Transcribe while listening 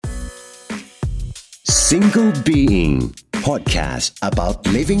Single Being Podcast about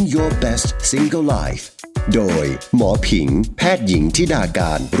living your best single life โดยหมอผิงแพทย์หญิงธิดาก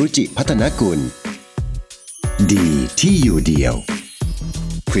ารรุจิพัฒนกุลดีที่อยู่เดียว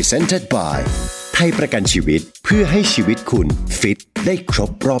Presented by ไทยประกันชีวิตเพื่อให้ชีวิตคุณฟิตได้คร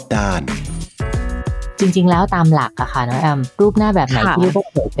บรอบด้านจริงๆแล้วตามหลักอะค่ะน้องแอมรูปหน้าแบบไหนที่เรียกว่า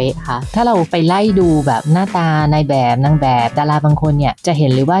สวยเป๊ะคะถ้าเราไปไล่ดูแบบหน้าตานายแบบนางแบบดาราบางคนเนี่ยจะเห็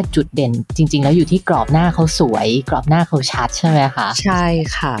นเลยว่าจุดเด่นจริงๆแล้วอยู่ที่กรอบหน้าเขาสวยกรอบหน้าเขาชัดใช่ไหมคะใช่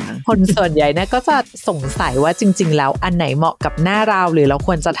ค่ะคนส่วนใหญ่นะก็จะสงสัยว่าจริงๆแล้วอันไหนเหมาะกับหน้าเราหรือเราค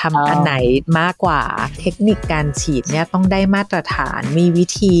วรจะทำอันไหนมากกว่าเทคนิคการฉีดเนี่ยต้องได้มาตรฐานมีวิ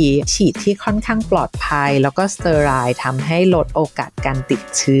ธีฉีดที่ค่อนข้างปลอดภัยแล้วก็สเตอไรล์ทำให้ลดโอกาสการติด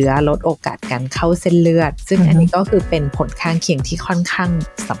เชื้อลดโอกาสการเข้าเส้นเลือดซึ่งอันนี้ก็คือเป็นผลข้างเคียงที่ค่อนข้าง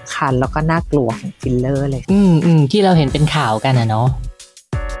สำคัญแล้วก็น่ากลัวของฟิลเลอร์เลยที่เราเห็นเป็นข่าวกันนะเนาะ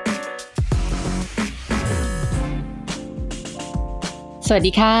สวัส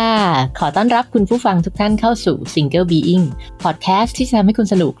ดีค่ะขอต้อนรับคุณผู้ฟังทุกท่านเข้าสู่ Single Being Podcast ที่จะทำให้คุณ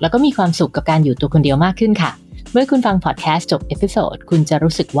สนุกแล้วก็มีความสุขกับการอยู่ตัวคนเดียวมากขึ้นค่ะเมื่อคุณฟัง Podcast จบเอพิโซดคุณจะ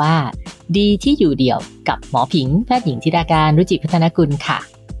รู้สึกว่าดีที่อยู่เดี่ยวกับหมอผิงแพทย์หญิงธิดาการรุจิพัฒนกุลค่ะ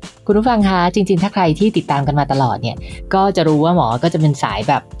คุณผู้ฟังคะจริงๆถ้าใครที่ติดตามกันมาตลอดเนี่ยก็จะรู้ว่าหมอก็จะเป็นสาย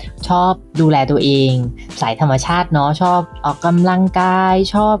แบบชอบดูแลตัวเองสายธรรมชาติเนาะชอบออกกำลังกาย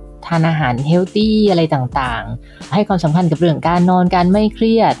ชอบทานอาหารเฮลตี้อะไรต่างๆให้ความสำคัญกับเรื่องการนอนการไม่เค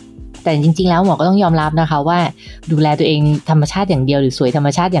รียดแต่จริงๆแล้วหมอก็ต้องยอมรับนะคะว่าดูแลตัวเองธรรมชาติอย่างเดียวหรือสวยธรรม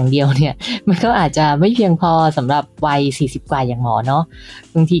ชาติอย่างเดียวเนี่ยมันก็อาจจะไม่เพียงพอสำหรับวัย40กว่าอย่างหมอเนาะ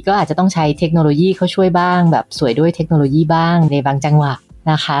บางทีก็อาจจะต้องใช้เทคโนโลยีเข้าช่วยบ้างแบบสวยด้วยเทคโนโลยีบ้างในบางจังหวะ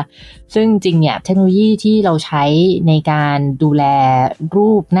นะคะซึ่งจริงเนี่ยเทคโนโลยีที่เราใช้ในการดูแล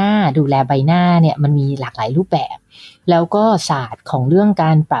รูปหน้าดูแลใบหน้าเนี่ยมันมีหลากหลายรูปแบบแล้วก็ศาสตร์ของเรื่องก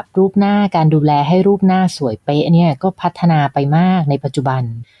ารปรับรูปหน้าการดูแลให้รูปหน้าสวยเป๊ะเนี่ยก็พัฒนาไปมากในปัจจุบัน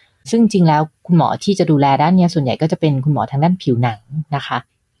ซึ่งจริงแล้วคุณหมอที่จะดูแลด้านนี้ส่วนใหญ่ก็จะเป็นคุณหมอทางด้านผิวหนังนะคะ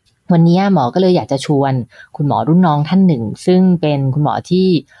วันนี้หมอก็เลยอยากจะชวนคุณหมอรุ่นน้องท่านหนึ่งซึ่งเป็นคุณหมอที่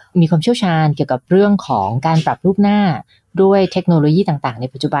มีความเชี่ยวชาญเกี่ยวกับเรื่องของการปรับรูปหน้าด้วยเทคโนโลยีต่างๆใน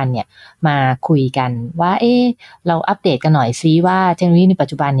ปัจจุบันเนี่ยมาคุยกันว่าเราอัปเดตกันหน่อยซิว่าเทคโนโลยีในปัจ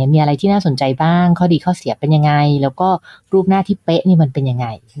จุบันเนี่ยมีอะไรที่น่าสนใจบ้างข้อดีข้อเสียเป็นยังไงแล้วก็รูปหน้าที่เป๊ะนี่มันเป็นยังไง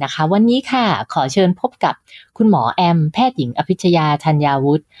นะคะวันนี้ค่ะขอเชิญพบกับคุณหมอแอมแพทย์หญิงอภิชยาธัญญา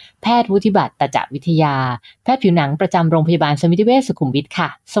วุฒิแพทย์วุฒิบัตรตจวิทยาแพทย์ผิวหนังประจำโรงพยาบาลสมิติเวชสุขุมวิทค่ะ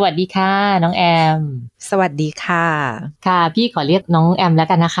สวัสดีค่ะน้องแอมสวัสดีค่ะค่ะพี่ขอเรียกน้องแอมแล้ว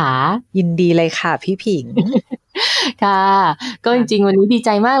กันนะคะยินดีเลยค่ะพี่ผิงค่ะก็จริงๆวันนี้ดีใจ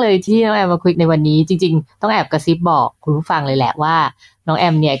มากเลยที่น้องแอมมาคุยในวันนี้จริงๆต้องแอบกระซิบบอกคุณผู้ฟังเลยแหละว่าน้องแอ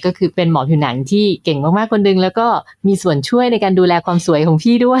มเนี่ยก็คือเป็นหมอผิวหนังที่เก่งมากๆคนนึงแล้วก็มีส่วนช่วยในการดูแลความสวยของ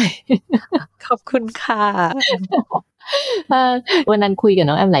พี่ด้วยขอบคุณค่ะวันนั้นคุยกับ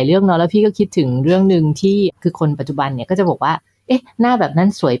น้องแอมหลายเรื่องเนาะแล้วพี่ก็คิดถึงเรื่องนึงที่คือคนปัจจุบันเนี่ยก็จะบอกว่าหน้าแบบนั้น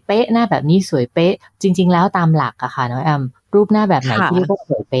สวยเป๊ะหน้าแบบนี้สวยเป๊ะจริงๆแล้วตามหลักอะค่ะน้องแอมรูปหน้าแบบไหนที่เรียกว่าส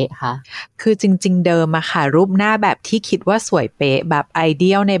วยเป๊ะคะคือจริงๆเดิมอะค่ะรูปหน้าแบบที่คิดว่าสวยเป๊ะแบบไอเดี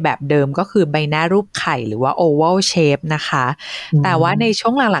ยลในแบบเดิมก็คือใบหน้ารูปไข่หรือว่า oval shape นะคะแต่ว่าในช่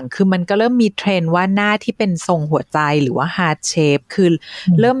วงหลังๆคือมันก็เริ่มมีเทรนด์ว่าหน้าที่เป็นทรงหัวใจหรือว่า heart shape คือ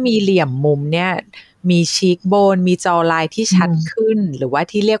เริ่มมีเหลี่ยมมุมเนี่ยมีชีคโบนมีจอไลน์ที่ชัดขึ้นหรือว่า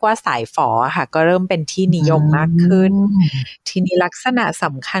ที่เรียกว่าสายฝอค่ะก็เริ่มเป็นที่นิยมมากขึ้นทีนี้ลักษณะส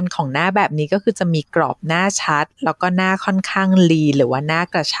ำคัญของหน้าแบบนี้ก็คือจะมีกรอบหน้าชัดแล้วก็หน้าค่อนข้างลีหรือว่าหน้า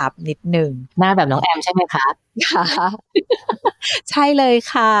กระชับนิดนึงหน้าแบบน้องแอมใช่ไหมคะค่ะใช่เลย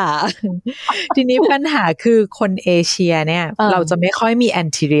ค่ะทีนี้ปัญหาคือคนเอเชียเนี่ยเราจะไม่ค่อยมี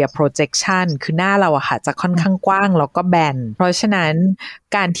anterior projection คือหน้าเราอะค่ะจะค่อนข้างกว้างแล้วก็แบนเพราะฉะนั้น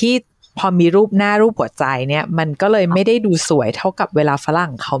การที่พอมีรูปหน้ารูปหัวใจเนี่ยมันก็เลยไม่ได้ดูสวยเท่ากับเวลาฝรั่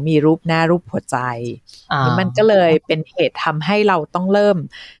งเขามีรูปหน้ารูปหัวใจนี่มันก็เลยเป็นเหตุทำให้เราต้องเริ่ม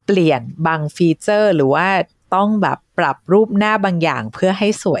เปลี่ยนบางฟีเจอร์หรือว่าต้องแบบปรับรูปหน้าบางอย่างเพื่อให้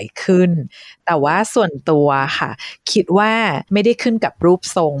สวยขึ้นแต่ว่าส่วนตัวค่ะคิดว่าไม่ได้ขึ้นกับรูป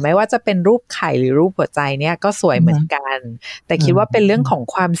ทรงไม่ว่าจะเป็นรูปไข่หรือรูปหัวใจเนี่ยก็สวยเหมือนกันแต่คิดว่าเป็นเรื่องของ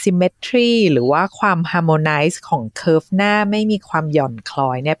ความ symmetry หรือว่าความ harmonize ของ curve หน้าไม่มีความหย่อนคล้อ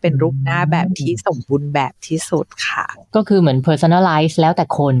ยเนี่ยเป็นรูปหน้าแบบที่สมบูรณ์แบบที่สุดค่ะก็คือเหมือน personalize แล้วแต่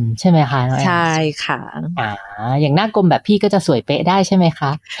คนใช่ไหมคะใช่ค่ะอย่างหน้ากลมแบบพี่ก็จะสวยเป๊ะได้ใช่ไหมค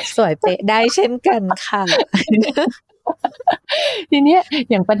ะสวยเป๊ะได้เช่นกันค่ะ ทีเนี้ย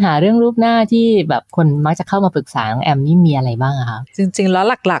อย่างปัญหาเรื่องรูปหน้าที่แบบคนมักจะเข้ามาปรึกษาแอมนี่มีอะไรบ้างอะคะจริงๆแล้ว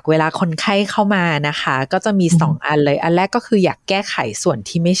หลักๆเวลาคนไข้เข้ามานะคะก็จะมี2อันเลยอันแรกก็คืออยากแก้ไขส่วน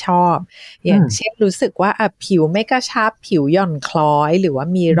ที่ไม่ชอบอย่างเช่นรู้สึกว่าผิวไม่กระชับผิวหย่อนคล้อยหรือว่า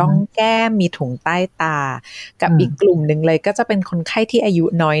มีร่องแก้มมีถุงใต้ตากับอีกกลุ่มนึงเลยก็จะเป็นคนไข้ที่อายุ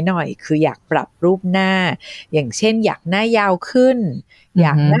น้อยหน่อยคืออยากปรับรูปหน้าอย่างเช่นอยากหน้ายาวขึ้นอย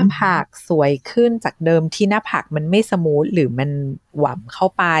ากหน้าผากสวยขึ้นจากเดิมที่หน้าผากมันไม่สมูทหรือมันหว่ำเข้า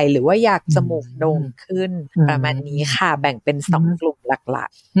ไปหรือว่าอยากจมูกโด่งขึ้นประมาณนี้ค่ะแบ่งเป็น2กลุ่มหลัก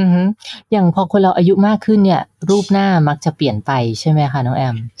ๆอย่างพอคนเราอายุมากขึ้นเนี่ยรูปหน้ามักจะเปลี่ยนไปใช่ไหมคะน้องแอ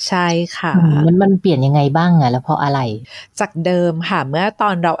มใช่ค่ะมันเปลี่ยนยังไงบ้างอะแล้วเพราะอะไรจากเดิมค่ะเมื่อตอ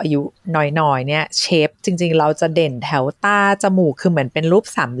นเราอายุน้อยๆเนี่ยเชฟจริงๆเราจะเด่นแถวตาจมูกคือเหมือนเป็นรูป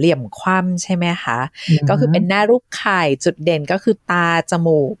สามเหลี่ยมคว่ำใช่ไหมคะก็คือเป็นหน้ารูปไข่จุดเด่นก็คือตาจ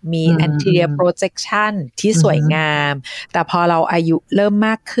มูกมี anterior projection ที่สวยงามแต่พอเราอายุเริ่มม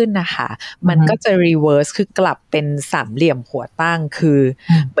ากขึ้นนะคะมันก็จะ reverse คือกลับเป็นสามเหลี่ยมหัวตั้งคือ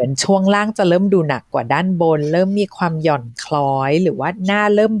เหมือนช่วงล่างจะเริ่มดูหนักกว่าด้านบนเริ่มมีความหย่อนคล้อยหรือว่าหน้า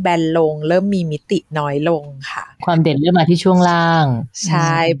เริ่มแบนลงเริ่มมีมิติน้อยลงค่ะความเด่นเริ่มมาที่ช่วงล่างใ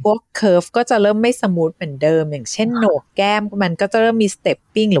ช่พวกเคอร์ฟก็จะเริ่มไม่สมูทเหมือนเดิมอย่างเช่นโหนกแก้มมันก็จะเริ่มมีสเต็ป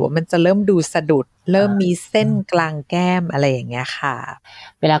ปิ้งหรือว่ามันจะเริ่มดูสะดุดเริ่มมีเส้นกลางแก้มอะไรอย่างเงี้ยค่ะ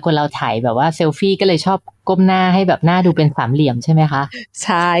เวลาคนเราถ่ายแบบว่าเซลฟี่ก็เลยชอบก้มหน้าให้แบบหน้าดูเป็นสามเหลี่ยมใช่ไหมคะใ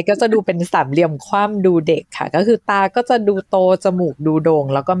ช่ก็จะดูเป็นสามเหลี่ยมคว่ำดูเด็กค่ะก็คือตาก็จะดูโตจมูกดูโด่ง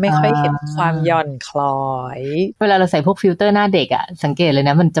แล้วก็ไม่ค่อยเห็นความหย่อนคล้อยเวลาเราใส่พวกฟิลเตอร์หน้าเด็กอะสังเกตเลย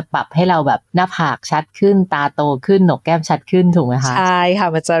นะมันจะปรับให้เราแบบหน้าผากชัดขึ้นตาโตขึ้นโหนกแก้มชัดขึ้นถูกไหมคะใช่ค่ะ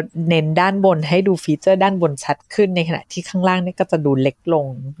มันจะเน้นด้านบนให้ดูฟีเจอร์ด้านบนชัดขึ้นในขณะที่ข้างล่างนี่ก็จะดูเล็กลง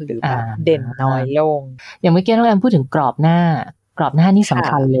หรือแบบเด่นน้อยลงอย่างเมื่อกี้น้องแอมพูดถึงกรอบหน้ากรอบหน้านี่สำ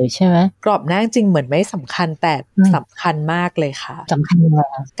คัญเลยใช่ไหมกรอบหน้าจริงเหมือนไม่สำคัญแต่สำคัญมากเลยค่ะสำคัญยังไง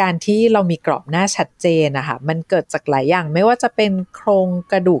การที่เรามีกรอบหน้าชัดเจนนะคะมันเกิดจากหลายอย่างไม่ว่าจะเป็นโครง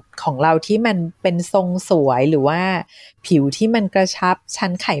กระดูกของเราที่มันเป็นทรงสวยหรือว่าผิวที่มันกระชับชั้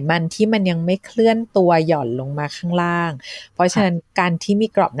นไขมันที่มันยังไม่เคลื่อนตัวหย่อนลงมาข้างล่างเพราะฉะนั้นการที่มี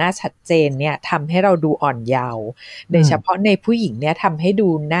กรอบหน้าชัดเจนเนี่ยทำให้เราดูอ่อนเยาว์โดยเฉพาะในผู้หญิงเนี่ยทำให้ดู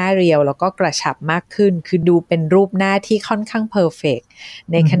หน้าเรียวแล้วก็กระชับมากขึ้นคือดูเป็นรูปหน้าที่ค่อนข้างเพอร์เฟกต์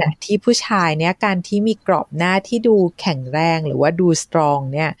ในขณะที่ผู้ชายเนี่ยการที่มีกรอบหน้าที่ดูแข็งแรงหรือว่าดูสตรอง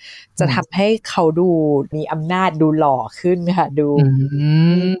เนี่ยจะทำให้เขาดูมีอำนาจดูหล่อขึ้นค่ะดู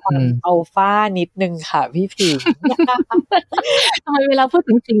ความอัลฟานิดนึงค่ะพี่ผิงทำไมเวลาพูด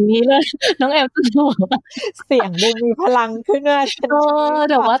ถึงสิ่งนี้เลยน้องแอมต้องบอกเสียงดูมีพลังขึ้นนะ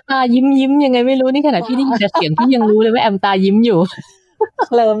แต่ว่าตายิ้มยังไงไม่รู้นี่ขนาดพี่ได้ยินแต่เสียงพี่ยังรู้เลยว่าแอมตายิ้มอยู่เค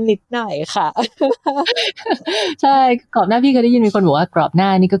ลิ้มนิดหน่อยค่ะใช่กรอบหน้าพี่เคยได้ยินมีคนบอกว่ากรอบหน้า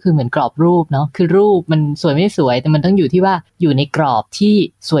นี่ก็คือเหมือนกรอบรูปเนาะคือรูปมันสวยไม่สวยแต่มันต้องอยู่ที่ว่าอยู่ในกรอบที่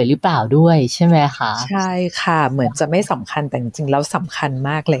สวยหรือเปล่าด้วยใช่ไหมคะใช่ค่ะเหมือนจะไม่สำคัญแต่จริงๆแล้วสำคัญ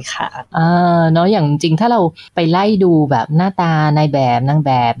มากเลยค่ะเนาะอย่างจริงถ้าเราไปไล่ดูแบบหน้าตานายแบบนางแ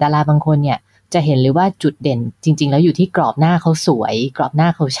บบดาราบางคนเนี่ยจะเห็นเลยว่าจุดเด่นจริงๆแล้วอยู่ที่กรอบหน้าเขาสวยกรอบหน้า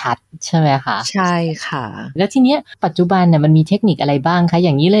เขาชัดใช่ไหมคะใช่ค่ะแล้วทีเนี้ยปัจจุบันเนี่ยมันมีเทคนิคอะไรบ้างคะอ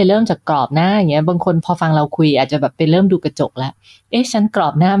ย่างนี้เลยเริ่มจากกรอบหน้าอย่างเงี้ยบางคนพอฟังเราคุยอาจจะแบบไปเริ่มดูกระจกแล้วฉันกรอ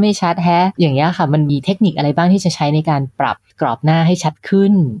บหน้าไม่ชัดแฮะอย่างเงี้ยค่ะมันมีเทคนิคอะไรบ้างที่จะใช้ในการปรับกรอบหน้าให้ชัดขึ้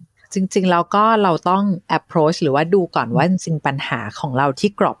นจริงๆแล้วก็เราต้อง approach หรือว่าดูก่อนว่าจริงๆปัญหาของเราที่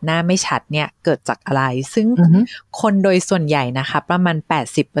กรอบหน้าไม่ชัดเนี่ยเกิดจากอะไรซึ่งคนโดยส่วนใหญ่นะคะประมาณ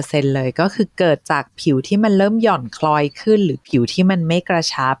 80% เลยก็คือเกิดจากผิวที่มันเริ่มหย่อนคล้อยขึ้นหรือผิวที่มันไม่กระ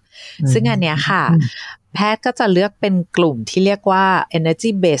ชับซึ่งอันเนี้ยค่ะแพทย์ก็จะเลือกเป็นกลุ่มที่เรียกว่า energy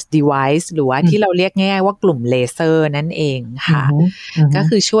based device หรือว่าที่เราเรียกง่ายๆว่ากลุ่มเลเซอร์นั่นเองค่ะก็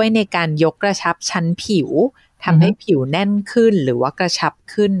คือช่วยในการยกกระชับชั้นผิวทำให้ผิวแน่นขึ้นหรือว่ากระชับ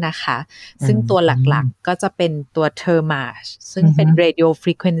ขึ้นนะคะซึ่งตัวหลักๆก็จะเป็นตัว Thermage ซึ่งเป็น radio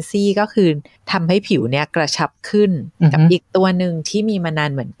frequency ก็คือทำให้ผิวเนี่ยกระชับขึ้นกับอีกตัวหนึ่งที่มีมานา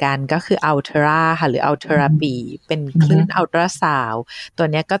นเหมือนกันก็คือ Ultra ค่ะหรือ Ultra B เป็นคลื่นอัลตราซาวด์ตัว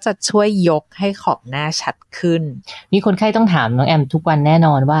นี้ก็จะช่วยยกให้ขอบหน้าชัดขึ้นมีคนไข้ต้องถามน้องแอมทุกวันแน่น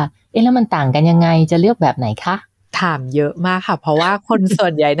อนว่าแล้วมันต่างกันยังไงจะเลือกแบบไหนคะถามเยอะมากค่ะเพราะว่าคนส่ว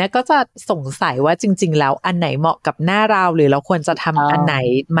นใหญ่เนี่ยก็จะสงสัยว่าจริงๆแล้วอันไหนเหมาะกับหน้าเราหรือเราควรจะทำอันไหน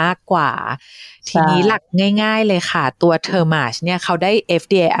มากกว่าทีนี้หลักง่ายๆเลยค่ะตัว Thermage เนี่ยเขาได้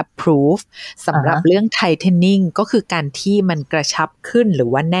FDA approve สำหรับเรื่อง tightening ก็คือการที่มันกระชับขึ้นหรือ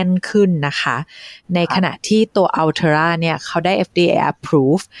ว่าแน่นขึ้นนะคะในขณะที่ตัว Ultra เนี่ยเขาได้ FDA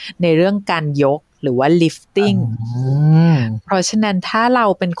approve ในเรื่องการยก หรือว่า lifting เพราะฉะนั้นถ้าเรา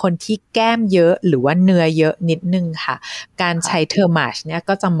เป็นคนที่แก้มเยอะหรือว่าเนื้อเยอะนิดนึงค่ะการใช้เทอร์มาชเนี่ย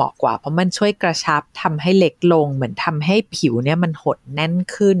ก็จะเหมาะกว่าเพราะมันช่วยกระชับทำให้เล็กลงเหมือนทำให้ผิวเนี่ยมันหดแน่น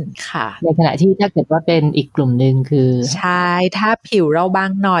ขึ้นค่ะในขณะที่ถ้าเกิดว่าเป็นอีกกลุ่มนึงคือใช่ถ้าผิวเราบา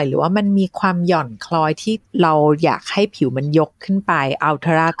งหน่อยหรือว่ามันมีความหย่อนคล้อยที่เราอยากให้ผิวมันยกขึ้นไปอัลเท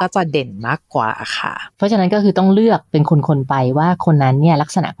ราก็จะเด่นมากกว่าค่ะเพราะฉะนั้นก็คือต้องเลือกเป็นคนๆไปว่าคนนั้นเนี่ยลั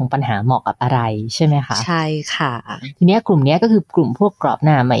กษณะของปัญหาเหมาะกับอะไรใช่ไหมคะใช่ค่ะทีนี้กลุ่มนี้ก็คือกลุ่มพวกกรอบห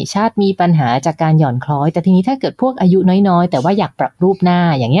น้าไม่ชัดมีปัญหาจากการหย่อนคล้อยแต่ทีนี้ถ้าเกิดพวกอายุน้อยๆแต่ว่าอยากปรับรูปหน้า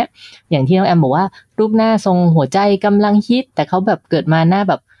อย่างเงี้ยอย่างที่น้องแอมบอกว่ารูปหน้าทรงหัวใจกำลังฮิตแต่เขาแบบเกิดมาหน้า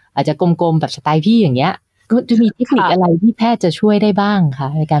แบบอาจจะกลมๆแบบสไตล์พี่อย่างเงี้ยก็จะมีเทคนิคอะไรที่แพทย์จะช่วยได้บ้างคะ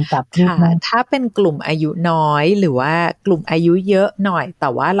ในการปรับรูปหน้าถ้าเป็นกลุ่มอายุน้อยหรือว่ากลุ่มอายุเยอะหน่อยแต่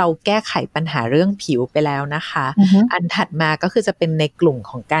ว่าเราแก้ไขปัญหาเรื่องผิวไปแล้วนะคะอันถัดมาก็คือจะเป็นในกลุ่ม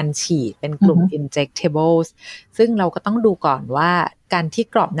ของการฉีดเป็นกลุ่ม injectables ซึ่งเราก็ต้องดูก่อนว่าการที่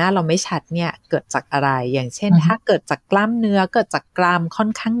กรอบหน้าเราไม่ชัดเนี่ยเกิดจากอะไรอย่างเช่นถ้าเกิดจากกล้ามเนื้อเกิดจากกรามค่อ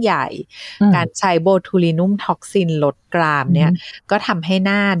นข้างใหญ่การใช้โบทูลินุมท็อกซินลดกรามเนี่ยก็ทำให้ห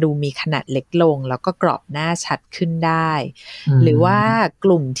น้าดูมีขนาดเล็กลงแล้วก็กรอบหน้าชัดขึ้นได้หรือว่าก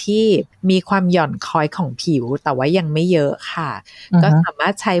ลุ่มที่มีความหย่อนคล้อยของผิวแต่ว่ายังไม่เยอะค่ะก็สามา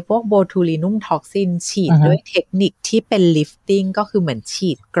รถใช้พวกโบทูลินุมท็อกซินฉีดด้วยเทคนิคที่เป็นลิฟติ้งก็คือเหมือนฉี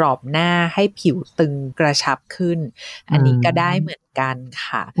ดกรอบหน้าให้ผิวตึงกระชับขึ้นอันนี้ก็ได้เหมือนกัน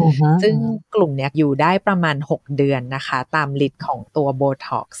ค่ะซึ่งกลุ่มเนี้ยอยู่ได้ประมาณ6เดือนนะคะตามฤทธิ์ของตัวโบ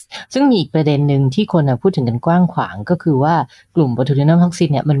ท็อกซ์ซึ่งมีอีกประเด็นหนึ่งที่คนพูดถึงกันกว้างขวางก็คือว่ากลุ่มโบทูลินัมท็อกซิน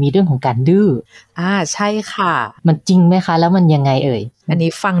เนี่ยมันมีเรื่องของการดื้อใช่ค่ะมันจริงไหมคะแล้วมันยังไงเอ่ยอัน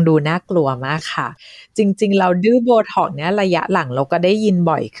นี้ฟังดูน่ากลัวมากค่ะจริงๆเราดื้อโบท็อกซ์เนี่ยระยะหลังเราก็ได้ยิน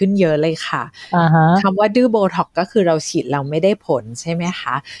บ่อยขึ้นเยอะเลยค่ะคำว่าดื้อโบท็อกซ์ก็คือเราฉีดเราไม่ได้ผลใช่ไหมค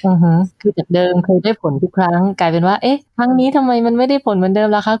ะคือจากเดิมเคยได้ผลทุกครั้งกลายเป็นว่าเอ๊ะครั้งนี้ทำไมมันไม่ได้ผลเหมือนเดิม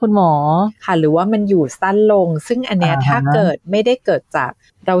ล่ะคะคุณหมอค่ะหรือว่ามันอยู่สั้นลงซึ่งอันเนี้ยถ้าเกิดไม่ได้เกิดจาก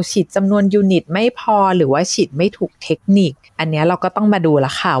เราฉีดจำนวนยูนิตไม่พอหรือว่าฉีดไม่ถูกเทคนิคอันเนี้ยเราก็ต้องมาดูล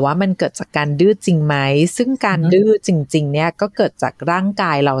ะค่ะว่ามันเกิดจากการดื้อจริงไหมซึ่งการดื้อจริงๆเนี่ยก็เกิดจากร่างก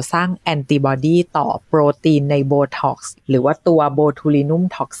ายเราสร้างแอนติบอดีต่อโปรตีนในโบท็อกซ์หรือว่าตัวโบทูลินุม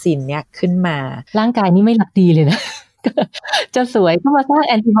ท็อกซินเนี่ยขึ้นมาร่างกายนี่ไม่รักดีเลยนะ จะสวยก็มาสร้างแ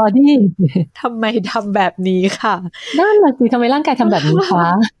อนติบอดีทำไมทำแบบนี้ค่ะนั่นแหละสิทำไมร่างกายทำแบบนี้คะ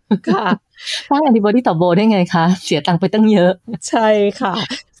ค่ะสร้างแอนติบอดีต่อโบได้ไงคะเสียตังค์ไปตั้งเยอะใช่ค่ะ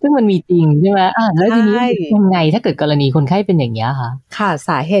ซึ่งมันมีจริงใช่ไหมแล้วทีนี้ยังไงถ้าเกิดกรณีคนไข้เป็นอย่างนี้คะค่ะส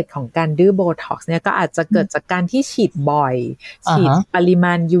าเหตุของการดื้อโบท็อกซ์เนี่ยก็อาจจะเกิดจากการที่ฉีดบ่อยฉีดปริม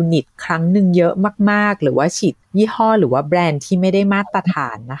าณยูนิตครั้งหนึ่งเยอะมากๆหรือว่าฉีดยี่ห้อหรือว่าแบรนด์ที่ไม่ได้มาตรฐา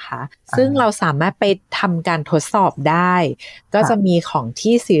นนะคะซึ่งเราสามารถไปทำการทดสอบได้ก็จะมีของ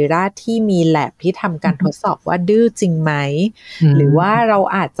ที่ศิริราชที่มีแลบที่ทำการทดสอบว่าดื้อจริงไหมหรือว่าเรา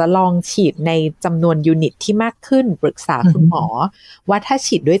อาจจะลองฉีดในจำนวนยูนิตที่มากขึ้นปรึกษาคุณหมอว่าถ้า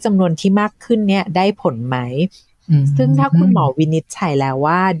ฉีดด้วยจำนวนที่มากขึ้นเนี่ยได้ผลไหมซึ่งถ้าคุณหมอวินิจฉัยแล้ว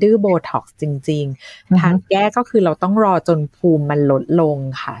ว่าดื้อโบท็อกซ์จริงๆทางแก้ก็คือเราต้องรอจนภูมิมันลดลง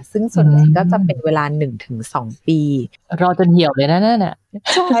ค่ะซึ่งส่วนใหญ่ก็จะเป็นเวลา 1-2 ปีรอจนเหี่ยวเลยนะนั่นน่ะ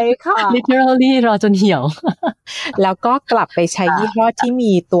ใช่ค่ะ literally รอจนเหี่ยวแล้วก็กลับไปใช้ยี่ห้อที่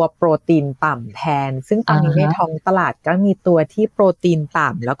มีตัวโปรตีนต่ำแทนซึ่งตอนนี้ในท้องตลาดก็มีตัวที่โปรตีนต่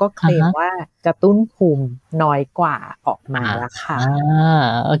ำแล้วก็เคลมว่ากระตุ้นภูมิน้อยกว่าออกมาแล้วค่ะ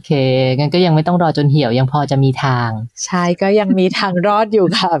โอเคงั้นก็ยังไม่ต้องรอจนเหี่ยวยังพอจะมีทางใช่ก็ยังมีทางรอดอยู่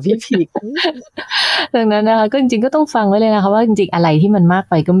ค่ะพี่ผิกดังนั้นนะคะก็จริงๆก็ต้องฟังไว้เลยนะคะว่าจริงๆอะไรที่มันมาก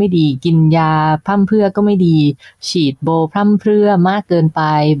ไปก็ไม่ดีกินยาพร่ำเพรื่อก็ไม่ดีฉีดโบพร่ำเพรื่อมากเกินไป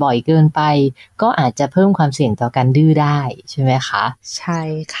บ่อยเกินไปก็อาจจะเพิ่มความเสี่ยงต่อการดื้อได้ใช่ไหมคะใช่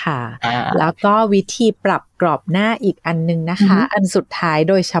ค่ะแล้วก็วิธีปรับกรอบหน้าอีกอันนึงนะคะอันสุดท้าย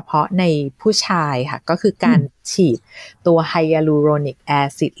โดยเฉพาะในผู้ชายค่ะก็คือการฉีดตัวไฮยาลูโรนิกแอ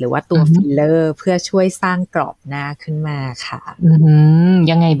ซิดหรือว่าตัวฟิลเลอร์เพื่อช่วยสร้างกรอบหน้าขึ้นมาค่ะ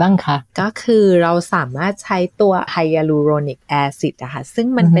ยังไงบ้างคะก็คือเราสามารถใช้ตัวไฮยาลูโรนิกแอซิดนะคะซึ่ง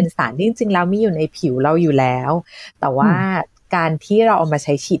มันเป็นสารที่จริงๆแล้วมีอยู่ในผิวเราอยู่แล้วแต่ว่าการที่เราเอามาใ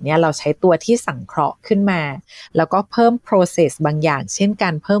ช้ฉีดเนี่ยเราใช้ตัวที่สังเคราะห์ขึ้นมาแล้วก็เพิ่ม process บางอย่างเช่นกา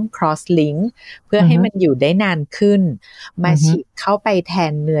รเพิ่ม cross link เพื่อให้มันอยู่ได้นานขึ้นมาฉีด เข้าไปแท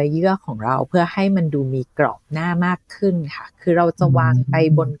นเนื้อเยื่อของเราเพื่อให้มันดูมีกรอบหน้ามากขึ้นค่ะคือเราจะวางไป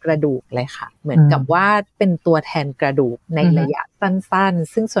บนกระดูกเลยค่ะเหมือนกับว่าเป็นตัวแทนกระดูกในระยะสั้น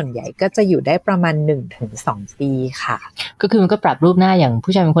ๆซึ่งส่วนใหญ่ก็จะอยู่ได้ประมาณ 1-2 ปีค่ะก็คือมันก็ปรับรูปหน้าอย่าง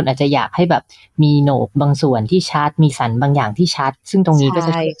ผู้ชายบางคนอาจจะอยากให้แบบมีโหนกบางส่วนที่ชัดมีสันบางอย่างที่ชัดซึ่งตรงนี้ก็จ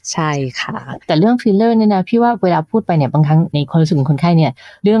ะใช่ค่ะแต่เรื่องฟิลเลอร์เนี่ยนะพี่ว่าเวลาพูดไปเนี่ยบางครั้งในความรู้สึกของคนไข้เนี่ย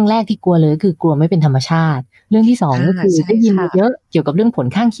เรื่องแรกที่กลัวเลยคือกลัวไม่เป็นธรรมชาติเรื่องที่สองก็คือได้ยินเยอะเกี่ยวกับเรื่องผล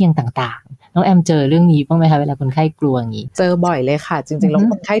ข้างเคียงต่างๆน้องแอมเจอเรื่องนี้บ้างไหมคะเวลาคนไข้กลัวอย่างนี้เจอบ่อยเลยค่ะจริงๆแล้ว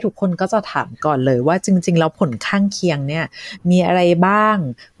คนไข้ทุกคนก็จะถามก่อนเลยว่าจริงๆแล้วผลข้างเคียงเนี่ยมีอะไรบ้าง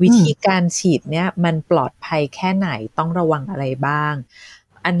วิธีการฉีดเนี่ยมันปลอดภัยแค่ไหนต้องระวังอะไรบ้าง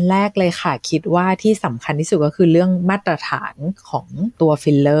อันแรกเลยค่ะคิดว่าที่สำคัญที่สุดก็คือเรื่องมาตรฐานของตัว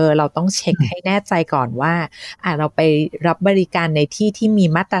ฟิลเลอร์เราต้องเช็คให้แน่ใจก่อนว่าเราไปรับบริการในที่ที่มี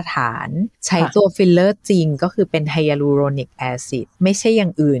มาตรฐานใช้ตัวฟิลเลอร์จริงก็คือเป็นไฮยาลูโรนิกแอซิดไม่ใช่อย่า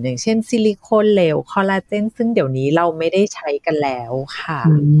งอื่นอย่างเช่นซิลิโคนเหลวคอลลาเจนซึ่งเดี๋ยวนี้เราไม่ได้ใช้กันแล้วค่ะ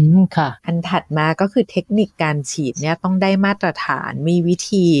อันถัดมาก็คือเทคนิคการฉีดเนี่ยต้องได้มาตรฐานมีวิ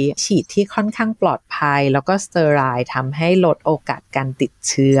ธีฉีดที่ค่อนข้างปลอดภัยแล้วก็สเตอไรล์ทำให้ลดโอกาสการติด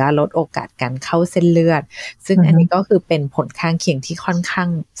เชื้อลดโอกาสการเข้าเส้นเลือดซึ่งอันนี้ก็คือเป็นผลข้างเคียงที่ค่อนข้าง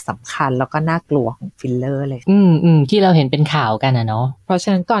สำคัญแล้วก็น่ากลัวของฟิลเลอร์เลยที่เราเห็นเป็นข่าวกันนะเนาะเพราะฉ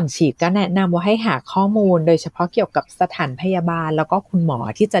ะนั้นก่อนฉีดก็แนะนำว่าให้หาข้อมูลโดยเฉพาะเกี่ยวกับสถานพยาบาลแล้วก็คุณหมอ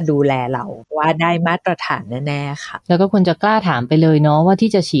ที่จะดูแลเราว่าได้มาตรฐานแน่ๆค่ะแล้วก็ควรจะกล้าถามไปเลยเนาะว่า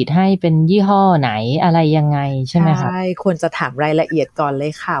ที่จะฉีดให้เป็นยี่ห้อไหนอะไรยังไงใช่ไหมคะใช่ควรจะถามรายละเอียดก่อนเล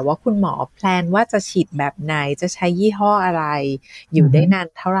ยค่ะว่าคุณหมอแพลนว่าจะฉีดแบบไหนจะใช้ยี่ห้ออะไรอยู่ได้นาน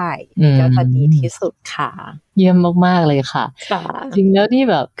เท่าไหร่ก็จะดีที่สุดค่ะเยี่ยมมากๆเลยค่ะจริงแล้วนี่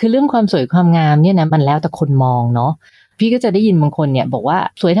แบบคือเรื่องความสวยความงามเนี่ยนะมันแล้วแต่คนมองเนาะพี่ก็จะได้ยินบางคนเนี่ยบอกว่า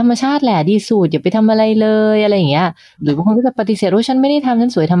สวยธรรมชาติแหละดีสุดอย่าไปทำอะไรเลยอะไรอย่างเงี้ยหรือบางคนก็จะปฏิเสธว่าฉันไม่ได้ทำฉั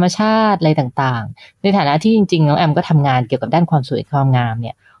นสวยธรรมชาติอะไรต่างๆในฐานะที่จริงๆน้องแอมก็ทำงานเกี่ยวกับด้านความสวยความงามเ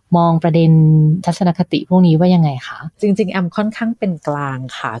นี่ยมองประเด็นทัศนคติพวกนี้ว่ายังไงคะจริงๆแอมค่อนข้างเป็นกลาง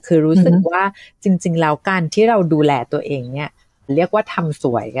ค่ะคือรู้สึกว่าจริงๆแล้วการที่เราดูแลตัวเองเนี่ยเรียกว่าทำส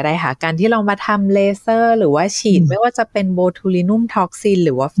วยก็ได้ค่ะการที่เรามาทำเลเซอร์หรือว่าฉีดไม่ว่าจะเป็นโบทูลินัมท็อกซินห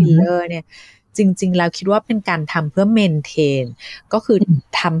รือว่าฟิลเลอร์เนี่ยจริงๆแล้วคิดว่าเป็นการทำเพื่อเมนเทนก็คือ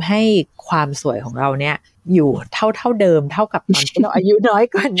ทำให้ความสวยของเราเนี่ยอยู่เท่าเดิมเท่ากับตอนที่เราอายุน้อย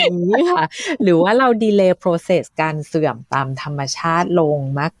กว่านี้ค่ะหรือว่าเราดีเลย์ process การเสื่อมตามธรรมชาติลง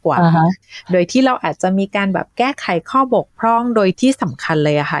มากกว่าโดยที่เราอาจจะมีการแบบแก้ไขข้อบกพร่องโดยที่สำคัญเล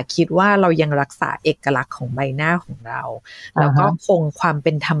ยอะค่ะคิดว่าเรายังรักษาเอกลักษณ์ของใบหน้าของเราแล้วก็คงความเ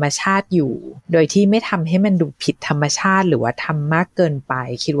ป็นธรรมชาติอยู่โดยที่ไม่ทำให้มันดูผิดธรรมชาติหรือว่าทำมากเกินไป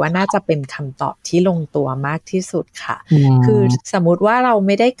คิดว่าน่าจะเป็นคำตอบที่ลงตัวมากที่สุดค่ะคือสมมุติว่าเราไ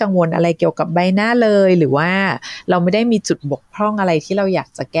ม่ได้กังวลอะไรเกี่ยวกับใบหน้าเลยหรือว่าเราไม่ได้มีจุดบกพร่องอะไรที่เราอยาก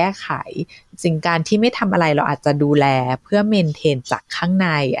จะแก้ไขจริงการที่ไม่ทำอะไรเราอาจจะดูแลเพื่อเมนเทนจากข้างใน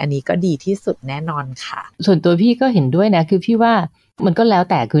อันนี้ก็ดีที่สุดแน่นอนค่ะส่วนตัวพี่ก็เห็นด้วยนะคือพี่ว่ามันก็แล้ว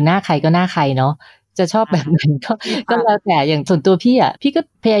แต่คือหน้าใครก็หน้าใครเนาะจะชอบแบบไหนก็แล้วแต่อย่างส่วนตัวพี่พี่ก็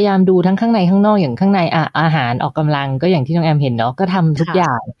พยายามดูทั้งข้างในข้างนอกอย่างข้างในอาหารออกกำลังก็อย่างที่น้องแอมเห็นเนาะก็ทำทุกอ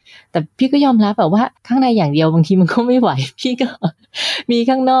ย่างแต่พี่ก็ยอมรับแบบว่าข้างในอย่างเดียวบางทีมันก็ไม่ไหวพี่ก็มี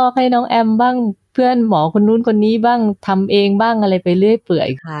ข้างนอกให้น้องแอมบ้างเพื่อนหมอคนนู้นคนนี้บ้างทำเองบ้างอะไรไปเรื่อยเปื่อย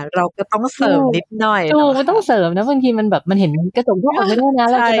เราก็ต้องเสริมนิดหน่อยถูกมันต้องเสริมนะบางทีมันแบบมันเห็นกระจกก็ออกไม่ได้นะ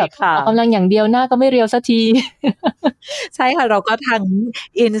เราจะแบบออกกำลังอย่างเดียวหน้าก็ไม่เรียวสักทีใช่ค่ะเราก็ทั้ง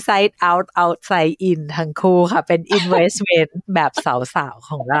inside out outside in ทั้งคู่ค่ะเป็น investment แบบสาวๆ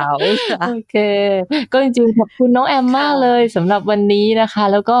ของเราโอเคก็จริงๆขอบคุณน้องแอมมากเลยสำหรับวันนี้นะคะ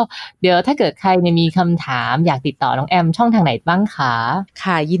แล้วก็เดี๋ยวถ้าเกิดใครมีคำถามอยากติดต่อน้องแอมช่องทางไหนบ้างคะ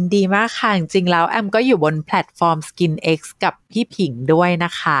ค่ะยินดีมากค่ะจริงๆแล้วแอมก็อยู่บนแพลตฟอร์ม SkinX กับพี่ผิงด้วยน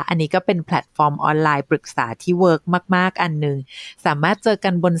ะคะอันนี้ก็เป็นแพลตฟอร์มออนไลน์ปรึกษาที่เวิร์กมากๆอันนึงสามารถเจอกั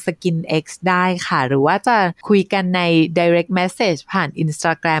นบน SkinX ได้ค่ะหรือว่าจะคุยกันใน direct message ผ่าน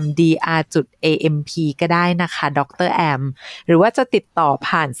Instagram dr.amp ก็ได้นะคะดรแอมหรือว่าจะติดต่อ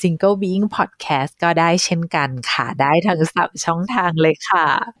ผ่าน Single Being Podcast ก็ได้เช่นกันค่ะได้ทั้ง3ช่องทางเลยค่ะ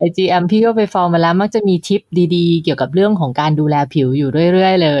IGM พี่ก็ไปฟอลมาแล้วมักจะมีทิปดีๆเกี่ยวกับเรื่องของการดูแลผิวอยู่เรื่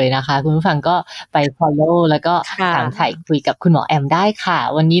อยๆเลยนะคะคุณผู้ฟังก็ไป follow แล้วก็ถามถ่ายคุยกับคุณหมอแอมได้ค่ะ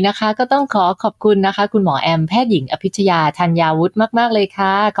วันนี้นะคะก็ต้องขอบคุณนะคะคุณหมอแอมแพทย์หญิงอภิชยาธัญญาวุฒิมากๆเลยค่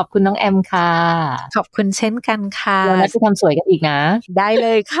ะขอบคุณน้องแอมค่ะขอบคุณเช่นกันค่ะเราน่าจะทำสวยกันอีกนะได้เล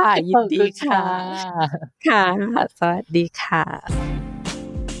ยค่ะยินดีค่ะค่ะสวัสดีค่ะ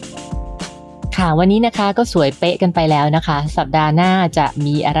ค ค่ะวันนี้นะคะก็สวยเป๊ะกันไปแล้วนะคะสัปดาห์หน้าจะ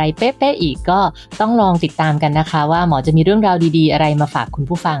มีอะไรเป๊ะๆอีกก็ต้องลองติดตามกันนะคะว่าหมอจะมีเรื่องราวดีๆอะไรมาฝากคุณ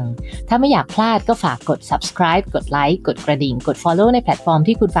ผู้ฟังถ้าไม่อยากพลาดก็ฝากกด subscribe กดไลค์กดกระดิ่งกด follow ในแพลตฟอร์ม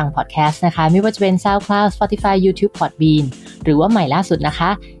ที่คุณฟังพอดแคสต์นะคะไม่ว่าจะเป็น SoundCloud Spotify YouTube Podbean หรือว่าใหม่ล่าสุดนะคะ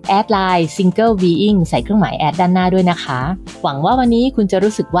แอดไลน์ Single Being ใส่เครื่องหมายแอดด้านหน้าด้วยนะคะหวังว่าวันนี้คุณจะ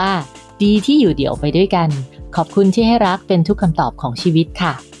รู้สึกว่าดีที่อยู่เดี่ยวไปด้วยกันขอบคุณที่ให้รักเป็นทุกคำตอบของชีวิต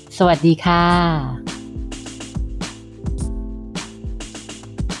ค่ะสวัสดีค่ะ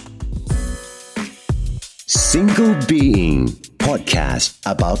Single Being Podcast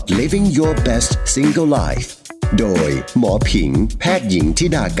about living your best single life โดยหมอผิงแพทย์หญิงธิ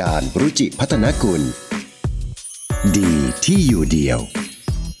ดาการรุจิพัฒนกุลดีที่อยู่เดียว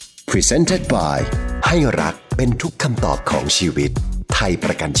Presented by ให้รักเป็นทุกคำตอบของชีวิตไทยป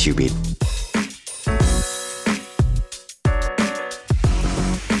ระกันชีวิต